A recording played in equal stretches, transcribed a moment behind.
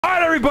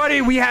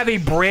everybody, we have a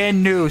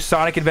brand new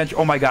Sonic Adventure.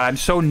 Oh my god, I'm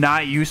so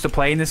not used to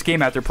playing this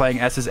game after playing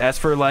SSS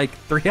for like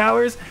 3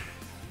 hours.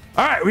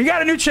 All right, we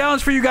got a new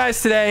challenge for you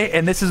guys today,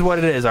 and this is what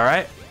it is, all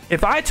right?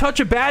 If I touch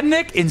a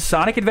Badnik in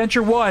Sonic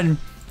Adventure 1,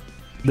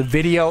 the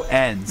video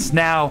ends.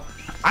 Now,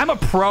 I'm a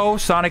pro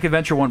Sonic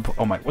Adventure 1.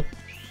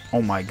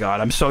 Oh my god,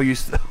 I'm so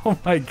used to... Oh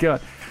my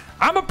god.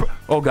 I'm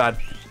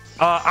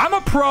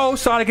a pro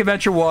Sonic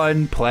Adventure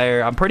 1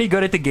 player. I'm pretty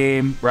good at the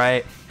game,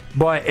 right?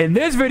 But in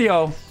this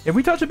video, if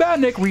we touch a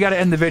Badnik, we got to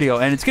end the video.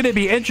 And it's going to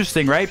be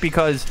interesting, right?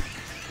 Because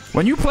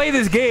when you play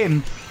this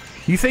game,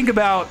 you think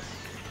about,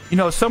 you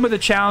know, some of the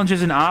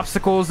challenges and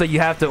obstacles that you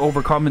have to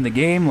overcome in the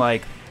game.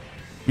 Like,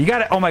 you got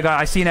to... Oh my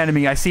god, I see an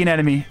enemy. I see an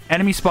enemy.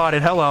 Enemy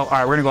spotted. Hello. All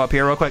right, we're going to go up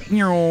here real quick.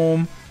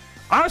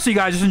 Honestly,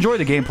 guys, just enjoy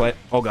the gameplay.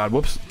 Oh god,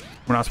 whoops.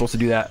 We're not supposed to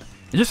do that.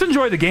 Just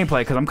enjoy the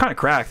gameplay because I'm kind of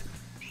cracked.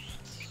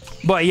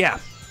 But yeah,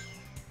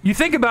 you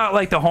think about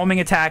like the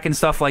homing attack and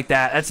stuff like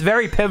that. That's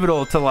very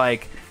pivotal to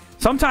like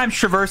sometimes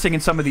traversing in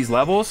some of these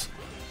levels.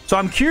 So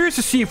I'm curious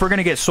to see if we're going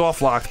to get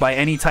soft locked by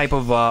any type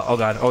of... oh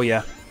god, oh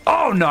yeah.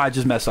 Oh no, I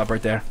just messed up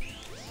right there.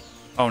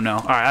 Oh no.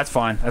 All right, that's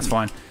fine. That's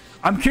fine.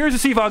 I'm curious to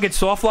see if I'll get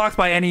soft locked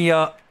by any...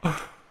 Oh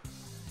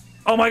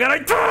my god, I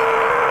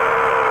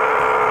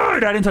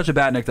died! I didn't touch a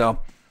Badnik though.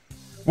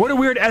 What a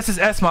weird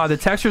SSS mod. The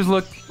textures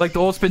look like the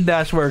old Spin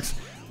Dash works.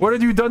 What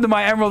have you done to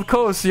my Emerald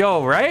Coast?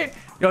 Yo, right?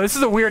 Yo, this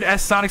is a weird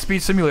Sonic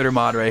Speed Simulator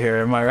mod right here.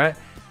 Am I right?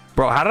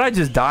 Bro, how did I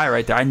just die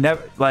right there? I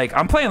never... Like,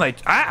 I'm playing like...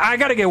 I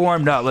gotta get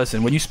warmed up.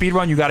 Listen, when you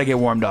speedrun, you gotta get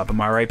warmed up.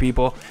 Am I right,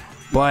 people?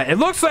 But it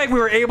looks like we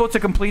were able to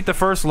complete the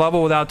first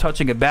level without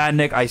touching a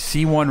Badnik. I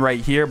see one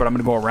right here, but I'm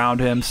gonna go around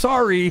him.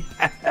 Sorry.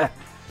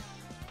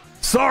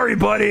 Sorry,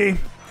 buddy.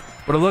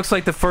 But it looks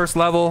like the first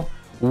level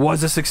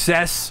was a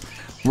success.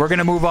 We're going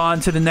to move on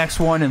to the next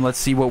one, and let's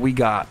see what we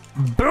got.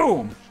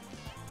 Boom!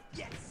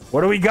 Yes.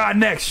 What do we got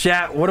next,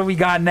 chat? What do we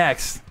got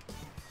next?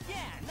 Yeah,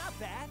 not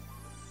bad.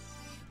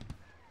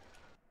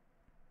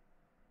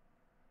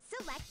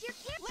 Select your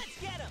character. Let's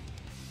get him.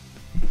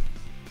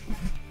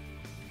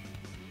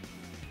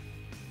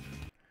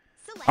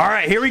 All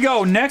right, here we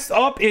go. Next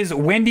up is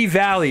Windy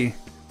Valley.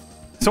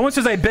 Someone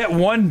says, I bet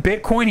 1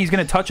 Bitcoin he's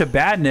going to touch a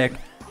Badnik.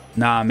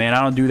 Nah, man,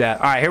 I don't do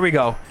that. All right, here we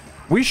go.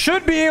 We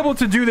should be able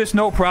to do this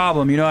no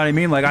problem. You know what I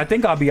mean? Like, I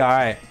think I'll be all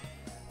right. I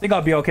think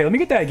I'll be okay. Let me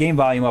get that game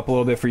volume up a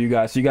little bit for you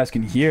guys so you guys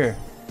can hear.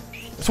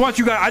 I just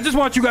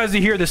want you guys to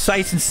hear the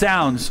sights and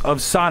sounds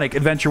of Sonic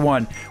Adventure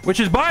 1, which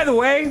is, by the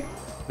way,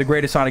 the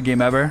greatest Sonic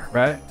game ever,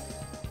 right?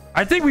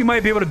 I think we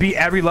might be able to beat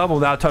every level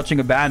without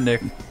touching a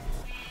Badnik.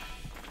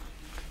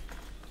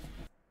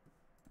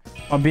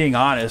 I'm being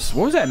honest.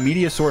 What was that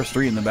Meteosaurus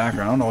 3 in the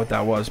background? I don't know what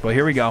that was, but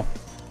here we go.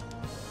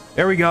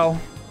 There we go.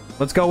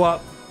 Let's go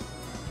up.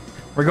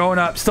 We're going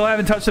up. Still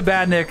haven't touched the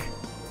Badnik.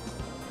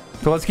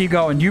 So let's keep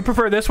going. Do you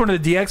prefer this one or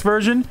the DX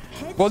version?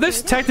 Well,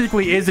 this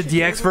technically is a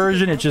DX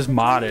version. It's just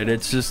modded.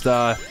 It's just,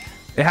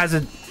 it has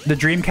the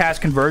Dreamcast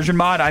conversion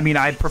mod. I mean,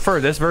 I prefer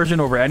this version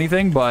over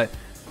anything, but,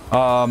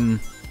 honestly,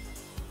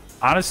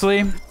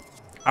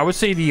 I would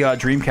say the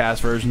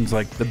Dreamcast version's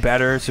like the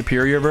better,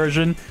 superior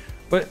version.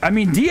 But, I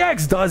mean,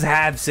 DX does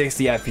have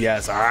 60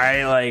 FPS, all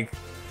right? Like,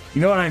 you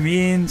know what I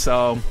mean?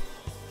 So,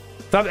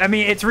 I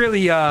mean, it's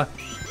really a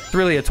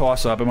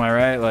toss-up, am I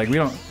right? Like, we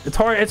don't...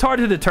 It's hard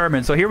to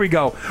determine. So here we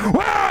go.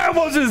 Wow, I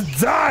almost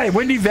just died!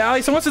 Windy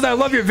Valley. Someone says, I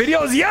love your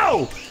videos.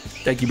 Yo!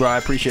 Thank you, bro. I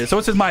appreciate it.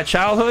 Someone says, my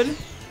childhood.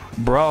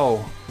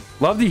 Bro.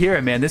 Love to hear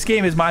it, man. This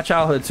game is my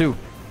childhood, too.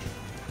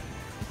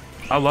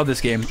 I love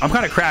this game. I'm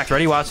kind of cracked.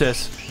 Ready? Watch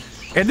this.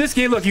 In this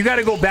game, look, you got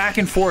to go back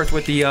and forth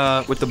with the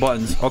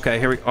buttons. Okay,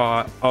 here we...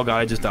 oh, God,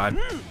 I just died.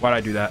 Why'd I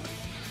do that?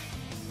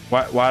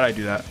 Why'd I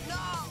do that?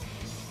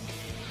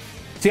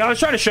 See, I was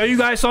trying to show you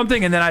guys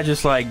something, and then I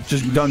just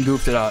done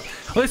goofed it up.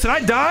 Listen,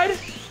 I died,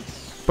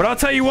 but I'll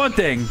tell you one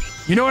thing.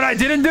 You know what I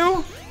didn't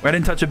do? I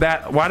didn't touch a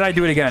bat. Why did I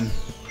do it again?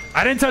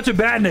 I didn't touch a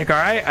Badnik, all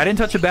right? I didn't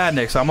touch a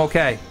Badnik, so I'm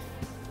okay.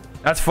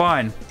 That's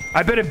fine.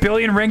 I bet 1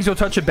 billion rings you'll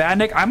touch a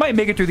Badnik. I might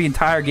make it through the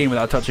entire game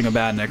without touching a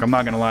Badnik. I'm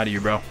not going to lie to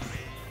you, bro.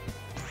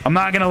 I'm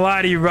not going to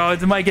lie to you, bro.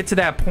 It might get to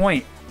that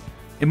point.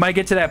 It might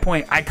get to that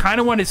point. I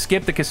kind of want to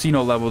skip the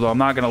casino level, though. I'm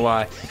not going to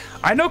lie.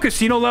 I know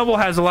casino level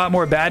has a lot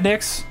more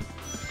Badniks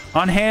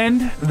on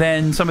hand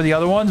than some of the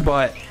other ones,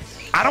 but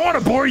I don't want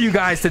to bore you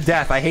guys to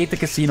death. I hate the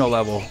casino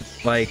level.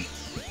 Like,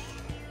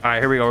 all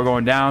right, here we go. We're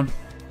going down.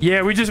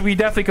 Yeah, we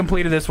definitely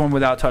completed this one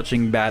without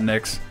touching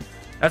Badniks.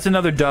 That's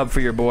another dub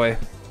for your boy.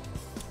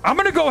 I'm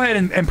gonna go ahead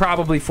and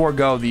probably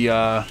forego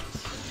the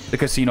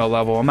casino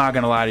level. I'm not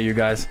gonna lie to you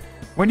guys.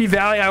 Windy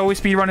Valley, I always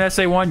speedrun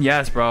SA1.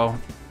 Yes, bro.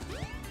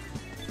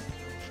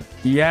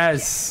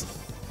 Yes.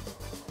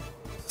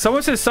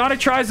 Someone says Sonic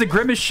tries the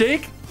Grimace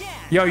Shake.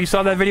 Yo, you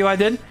saw that video I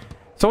did?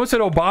 Someone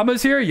said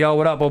Obama's here. Yo,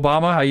 what up,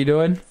 Obama? How you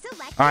doing?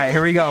 All right,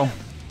 here we go.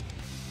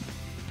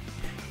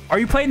 Are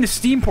you playing the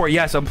Steam port?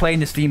 Yes, I'm playing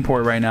the Steam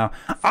port right now.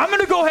 I'm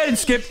going to go ahead and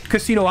skip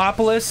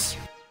Casinopolis.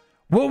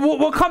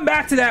 We'll come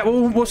back to that.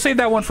 We'll save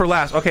that one for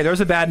last. Okay,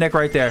 there's a Badnik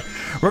right there.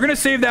 We're going to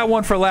save that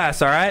one for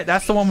last, all right?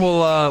 That's the one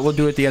we'll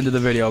do at the end of the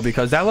video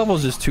because that level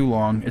is just too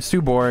long. It's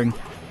too boring.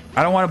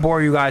 I don't want to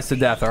bore you guys to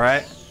death, all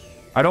right?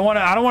 I don't want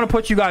to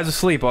put you guys to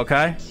sleep,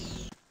 okay?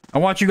 I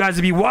want you guys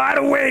to be wide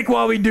awake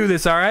while we do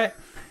this, all right?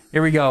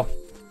 Here we go.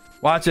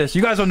 Watch this.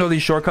 You guys don't know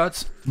these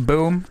shortcuts.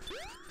 Boom.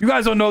 You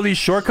guys don't know these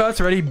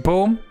shortcuts. Ready?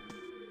 Boom.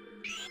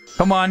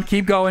 Come on.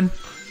 Keep going.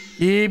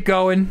 Keep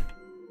going.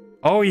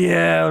 Oh,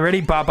 yeah.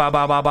 Ready? Bop, bop,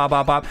 bop, bop, bop,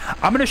 bop, bop.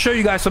 I'm going to show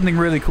you guys something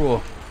really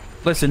cool.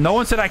 Listen, no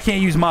one said I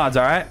can't use mods,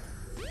 all right?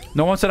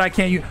 No one said I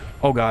can't use...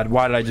 Oh, God.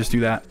 Why did I just do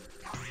that?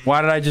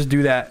 Why did I just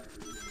do that?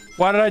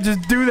 Why did I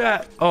just do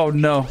that? Oh,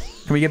 no.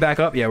 Can we get back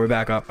up? Yeah, we're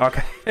back up.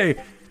 Okay. Hey.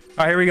 All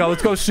right, here we go.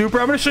 Let's go super.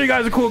 I'm going to show you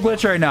guys a cool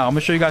glitch right now. I'm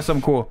going to show you guys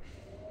something cool.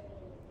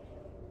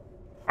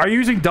 Are you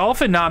using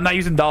Dolphin? No, I'm not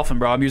using Dolphin,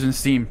 bro. I'm using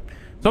Steam.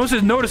 Someone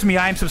says, notice me.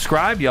 I am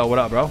subscribed. Yo, what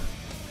up, bro? All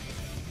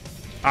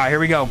right, here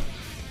we go.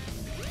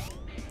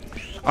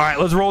 All right,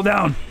 let's roll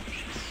down.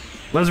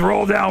 Let's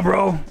roll down,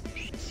 bro.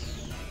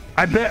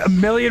 I bet a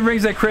million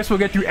rings that Chris will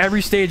get through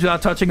every stage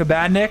without touching a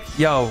Badnik.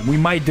 Yo, we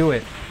might do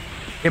it.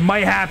 It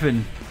might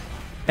happen.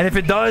 And if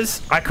it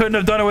does, I couldn't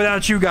have done it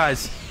without you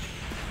guys.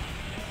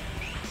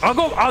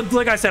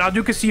 Like I said, I'll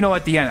do casino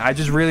at the end. I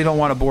just really don't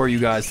want to bore you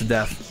guys to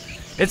death.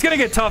 It's going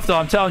to get tough, though.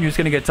 I'm telling you, it's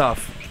going to get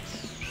tough.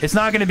 It's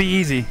not going to be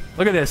easy.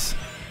 Look at this.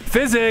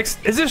 Physics.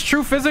 Is this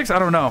true physics? I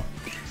don't know.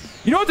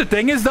 You know what the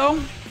thing is,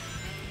 though?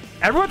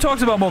 Everyone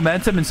talks about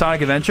momentum in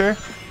Sonic Adventure,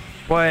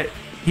 but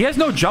he has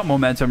no jump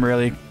momentum,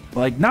 really.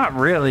 Like, not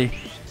really.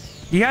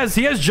 He has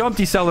jump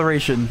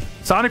deceleration.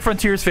 Sonic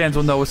Frontiers fans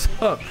will know what's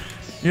up.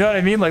 You know what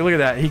I mean? Like, look at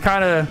that. He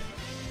kind of...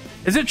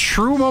 Is it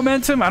true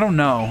momentum? I don't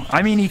know.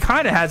 I mean, he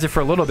kind of has it for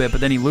a little bit, but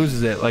then he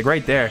loses it. Like,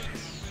 right there.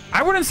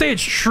 I wouldn't say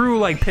it's true,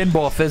 like,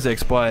 pinball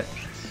physics, but...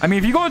 I mean,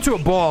 if you go into a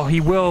ball, he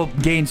will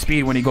gain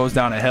speed when he goes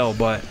down a hill,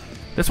 but...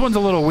 This one's a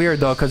little weird,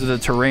 though, because of the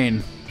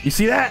terrain. You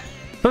see that?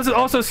 Does it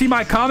also see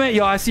my comment?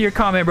 Yo, I see your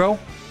comment, bro.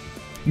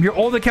 Your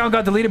old account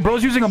got deleted.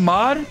 Bro's using a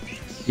mod?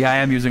 Yeah, I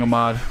am using a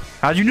mod.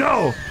 How'd you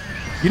know?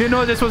 You didn't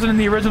know this wasn't in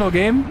the original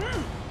game?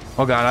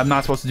 Oh, God, I'm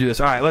not supposed to do this.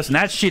 All right, listen,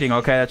 that's cheating,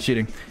 okay? That's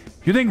cheating.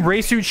 You think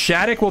Raysuit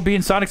Shattuck will be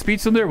in Sonic Speed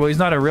Simulator? Well, he's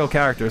not a real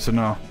character, so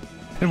no.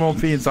 He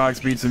won't be in Sonic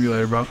Speed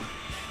Simulator, bro.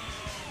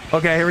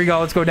 Okay, here we go.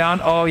 Let's go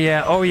down. Oh,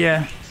 yeah. Oh,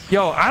 yeah.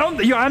 Yo,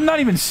 I'm not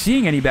even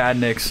seeing any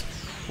Badniks.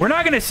 We're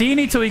not going to see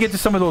any until we get to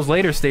some of those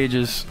later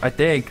stages, I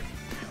think.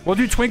 We'll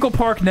do Twinkle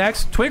Park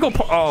next. Twinkle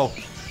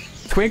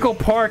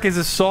Park is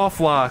a soft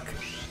lock.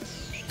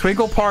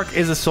 Twinkle Park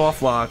is a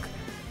soft lock.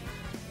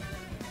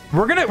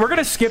 We're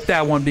gonna skip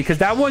that one because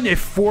that one, it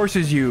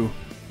forces you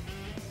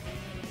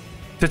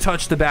to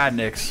touch the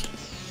Badniks.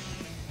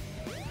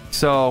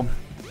 So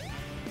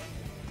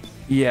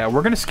yeah,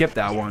 we're gonna skip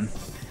that one.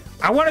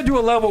 I want to do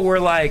a level where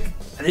like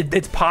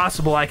it's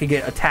possible I could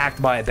get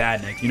attacked by a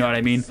Badnik. You know what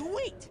I mean?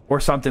 Or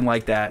something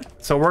like that.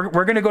 So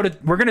we're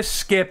gonna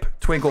skip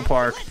Twinkle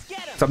Park.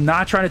 So I'm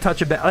not trying to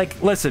touch a bad.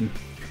 Like, listen,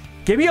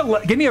 give me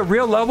a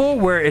real level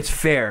where it's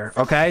fair,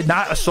 okay?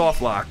 Not a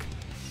soft lock.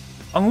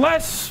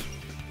 Unless,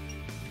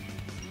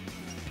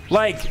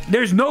 like,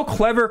 there's no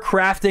clever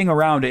crafting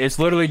around it. It's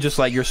literally just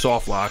like your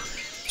soft lock.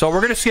 So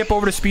we're gonna skip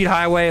over to Speed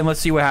Highway and let's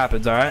see what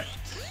happens. All right.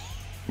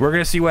 We're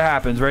gonna see what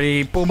happens.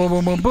 Ready? Boom, boom,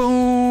 boom, boom,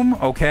 boom.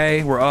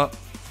 Okay, we're up.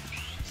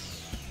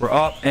 We're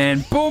up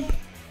and boom.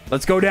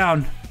 Let's go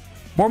down.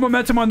 More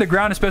momentum on the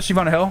ground, especially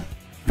on a hill.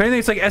 If anything,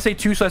 it's like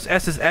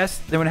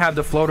SA2/SSS. They would have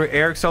the floater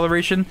air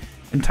acceleration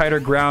and tighter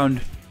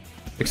ground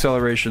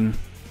acceleration.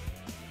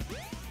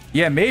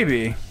 Yeah,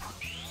 maybe.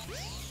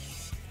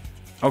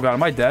 Oh, God.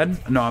 Am I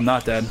dead? No, I'm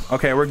not dead.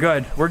 Okay, we're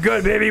good. We're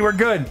good, baby. We're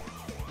good.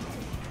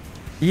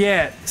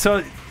 Yeah, so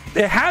it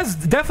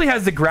definitely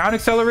has the ground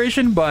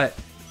acceleration, but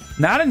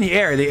not in the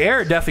air. The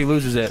air definitely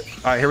loses it.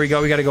 All right, here we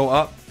go. We got to go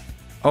up.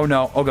 Oh,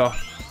 no. Oh, God.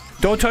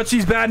 Don't touch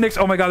these Badniks.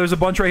 Oh, my God. There's a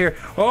bunch right here.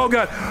 Oh,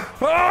 God.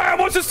 Oh, I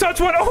almost just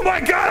touched one. Oh, my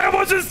God. I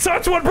almost just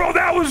touched one, bro.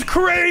 That was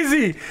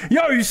crazy.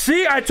 Yo, you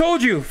see? I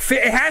told you.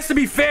 It has to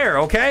be fair,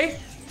 okay?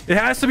 It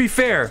has to be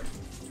fair.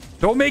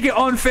 Don't make it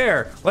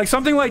unfair. Like,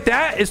 something like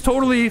that is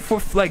totally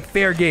for, like,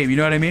 fair game. You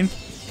know what I mean?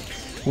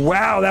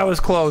 Wow, that was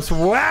close.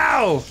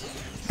 Wow.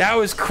 That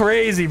was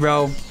crazy,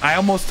 bro. I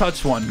almost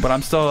touched one, but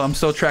I'm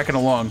still trekking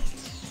along.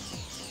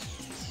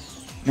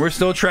 We're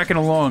still trekking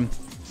along.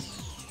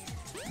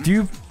 Do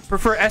you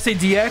prefer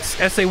SADX,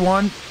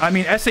 SA1? I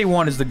mean,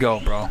 SA1 is the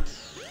go, bro.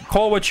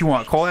 Call what you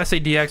want. Call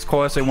SADX,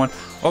 call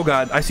SA1. Oh,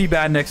 God. I see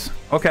Badniks.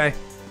 Okay.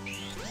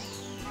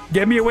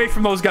 Get me away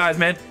from those guys,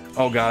 man.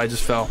 Oh, God. I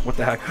just fell. What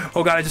the heck?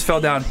 Oh, God. I just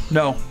fell down.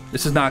 No.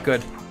 This is not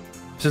good.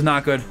 This is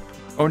not good.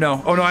 Oh,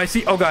 no. Oh, no. I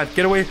see. Oh, God.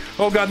 Get away.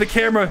 Oh, God. The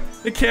camera.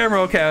 The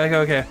camera. Okay. Okay.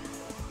 Okay.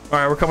 All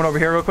right. We're coming over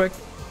here real quick.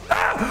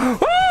 Ah!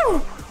 Woo!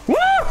 Woo!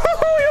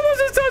 He almost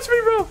just touched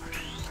me, bro.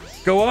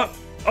 Go up.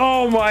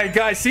 Oh my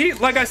God. See,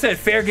 like I said,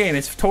 fair game.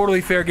 It's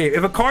totally fair game.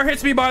 If a car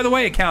hits me, by the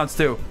way, it counts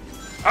too.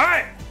 All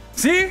right.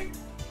 See?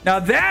 Now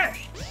that's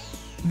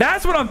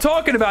what I'm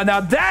talking about. Now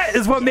that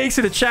is what makes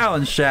it a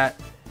challenge, chat.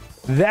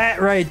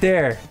 That right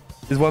there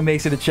is what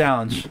makes it a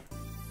challenge.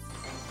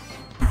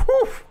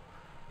 Whew.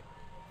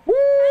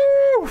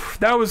 Woo!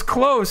 That was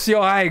close.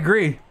 Yo, I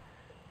agree.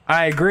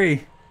 I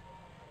agree.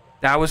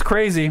 That was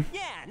crazy.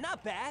 Yeah,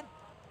 not bad.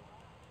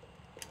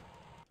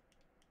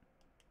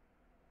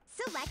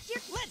 Select your.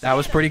 That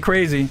was pretty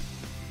crazy.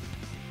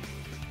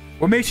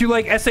 What makes you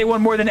like SA1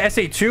 more than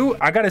SA2?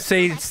 I gotta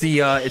say it's the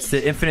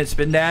infinite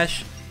spin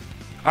dash.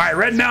 All right,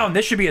 Red Mountain.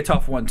 This should be a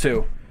tough one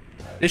too.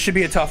 This should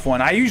be a tough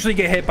one. I usually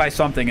get hit by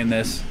something in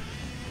this.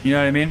 You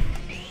know what I mean?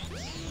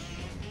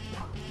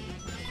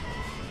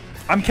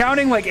 I'm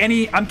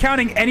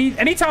counting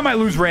anytime I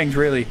lose rings,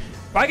 really.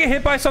 If I get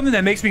hit by something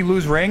that makes me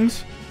lose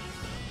rings,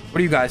 what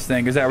do you guys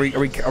think? Is that are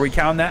we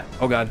counting that?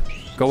 Oh god.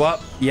 Go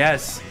up.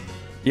 Yes.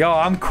 Yo,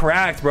 I'm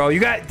cracked, bro.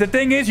 The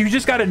thing is, you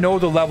just got to know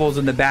the levels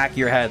in the back of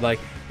your head.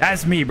 Like,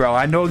 that's me, bro.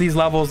 I know these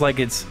levels like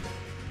it's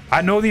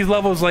I know these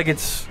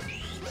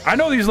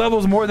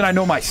levels more than I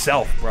know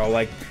myself, bro.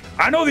 Like,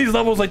 I know these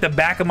levels like the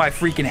back of my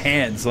freaking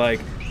hands. Like,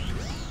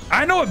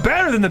 I know it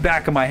better than the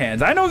back of my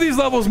hands. I know these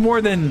levels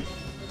more than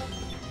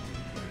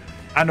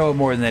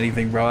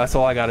anything, bro. That's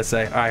all I gotta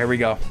say. All right, here we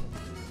go.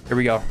 Here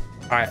we go.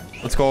 All right,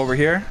 let's go over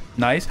here.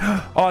 Nice.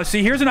 Oh,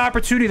 see, here's an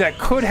opportunity that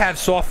could have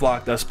soft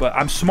locked us, but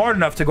I'm smart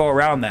enough to go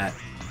around that.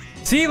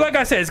 See, like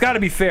I said, it's got to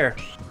be fair.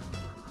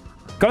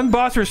 Gun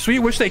bots are sweet.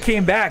 Wish they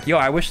came back. Yo,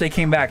 I wish they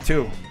came back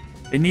too.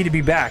 They need to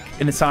be back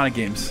in the Sonic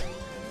games.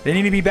 They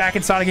need to be back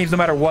in Sonic games no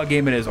matter what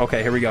game it is.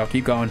 Okay, here we go.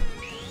 Keep going.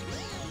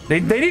 They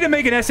need to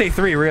make an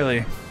SA3,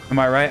 really. Am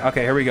I right?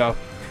 Okay, here we go.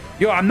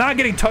 Yo, I'm not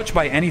getting touched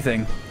by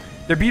anything.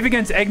 Their beef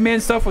against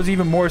Eggman stuff was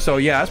even more so.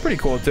 Yeah, that's pretty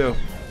cool too.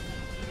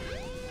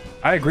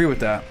 I agree with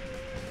that.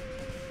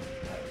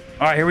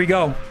 All right, here we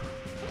go.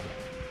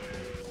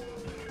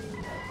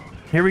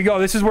 Here we go.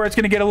 This is where it's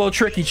going to get a little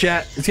tricky,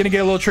 chat. It's going to get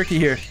a little tricky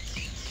here.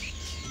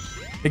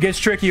 It gets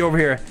tricky over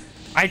here.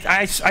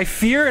 I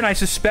fear and I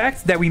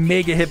suspect that we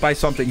may get hit by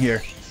something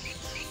here.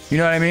 You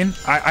know what I mean?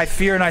 I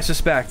fear and I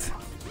suspect.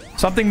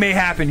 Something may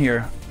happen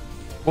here.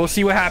 We'll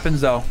see what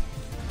happens, though.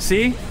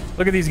 See?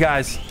 Look at these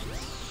guys.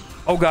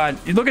 Oh, God.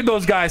 Look at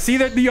those guys. See?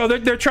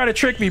 They're trying to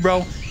trick me,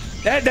 bro.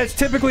 That's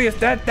typically...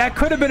 That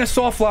could have been a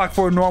soft lock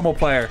for a normal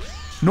player.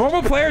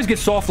 Normal players get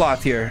soft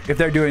locked here if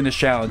they're doing this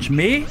challenge.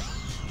 Me?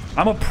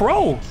 I'm a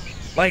pro.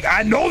 Like,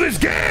 I know this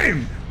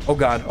game. Oh,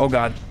 God. Oh,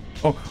 God.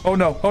 Oh,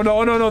 no. Oh, no.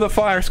 Oh, no, no. The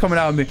fire's coming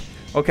out of me.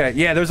 Okay.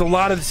 Yeah, there's a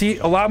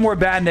lot more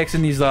Badniks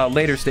in these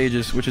later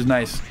stages, which is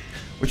nice.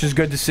 Which is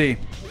good to see.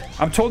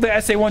 I'm told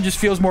that SA1 just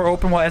feels more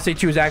open while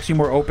SA2 is actually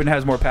more open,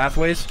 has more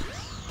pathways.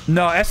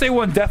 No,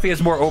 SA1 definitely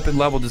has more open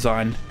level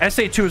design.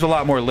 SA2 is a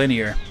lot more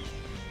linear.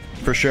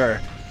 For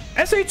sure.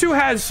 SA2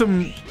 has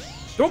some...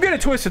 Don't get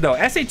it twisted, though.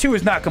 SA2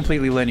 is not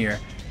completely linear.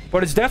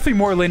 But it's definitely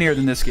more linear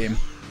than this game.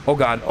 Oh,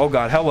 God. Oh,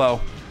 God. Hello.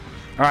 All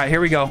right,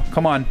 here we go.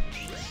 Come on.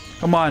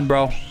 Come on,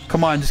 bro.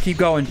 Come on. Just keep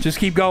going. Just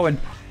keep going.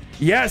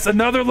 Yes,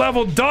 another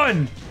level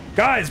done.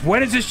 Guys,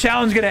 when is this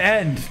challenge going to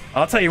end?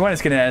 I'll tell you when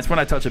it's going to end. It's when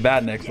I touch a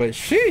Badnik. But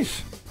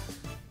sheesh.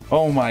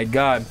 Oh, my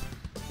God.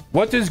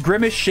 What does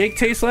Grimace Shake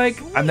taste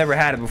like? I've never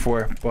had it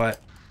before, but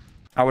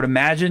I would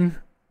imagine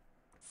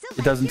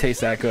it doesn't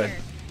taste that good.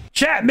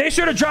 Chat, make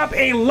sure to drop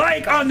a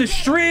like on the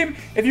stream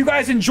if you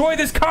guys enjoy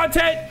this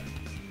content.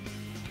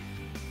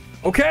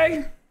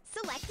 Okay?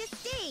 Select a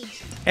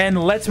stage.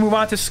 And let's move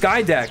on to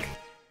Sky Deck.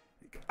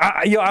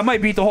 I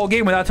might beat the whole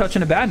game without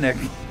touching a Badnik.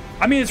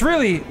 I mean, it's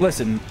really...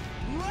 Listen.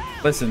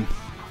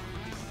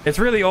 It's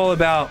really all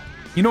about...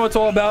 You know what it's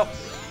all about?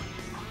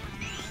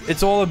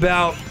 It's all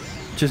about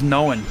just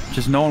knowing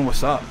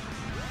what's up.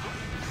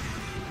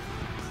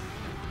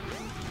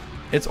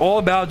 It's all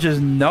about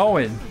just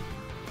knowing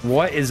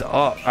what is up.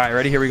 All right,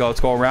 ready? Here we go. Let's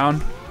go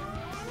around.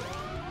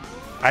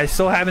 I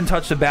still haven't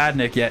touched a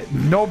Badnik yet.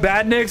 No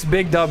Badniks?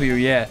 Big W,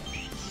 yeah.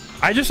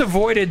 I just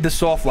avoided the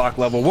soft lock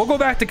level. We'll go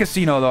back to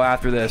Casino, though,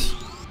 after this.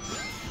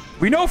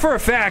 We know for a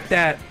fact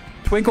that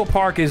Twinkle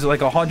Park is like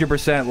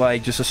 100%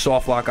 like just a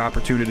soft lock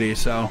opportunity.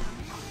 So,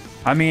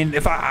 I mean,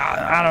 if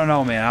I don't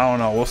know, man. I don't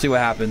know. We'll see what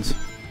happens.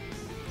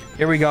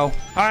 Here we go. All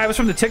right, I was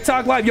from the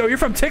TikTok live. Yo, you're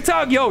from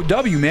TikTok? Yo,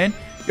 W, man.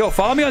 Yo,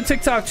 follow me on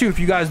TikTok, too, if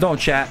you guys don't,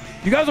 chat.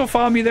 You guys don't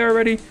follow me there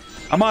already?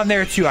 I'm on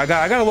there, too. I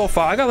got a little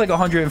follow. I got like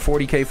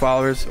 140K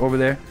followers over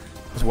there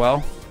as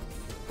well.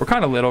 We're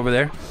kind of lit over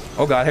there.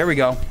 Oh, God. Here we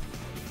go.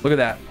 Look at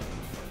that.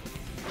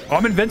 Oh,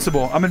 I'm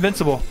invincible. I'm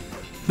invincible.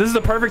 This is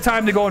the perfect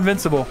time to go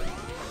invincible.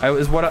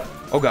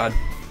 Oh, God.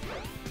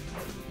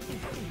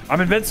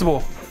 I'm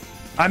invincible.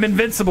 I'm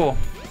invincible.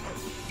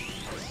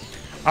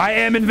 I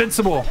am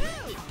invincible.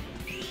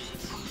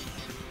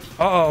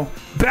 Uh-oh.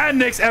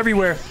 Badniks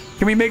everywhere.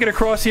 Can we make it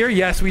across here?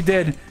 Yes, we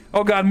did.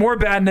 Oh, God. More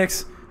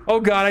Badniks.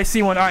 Oh, God. I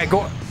see one. All right,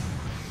 go.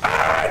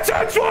 Ah, I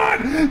touched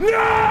one!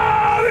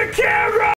 No! The camera!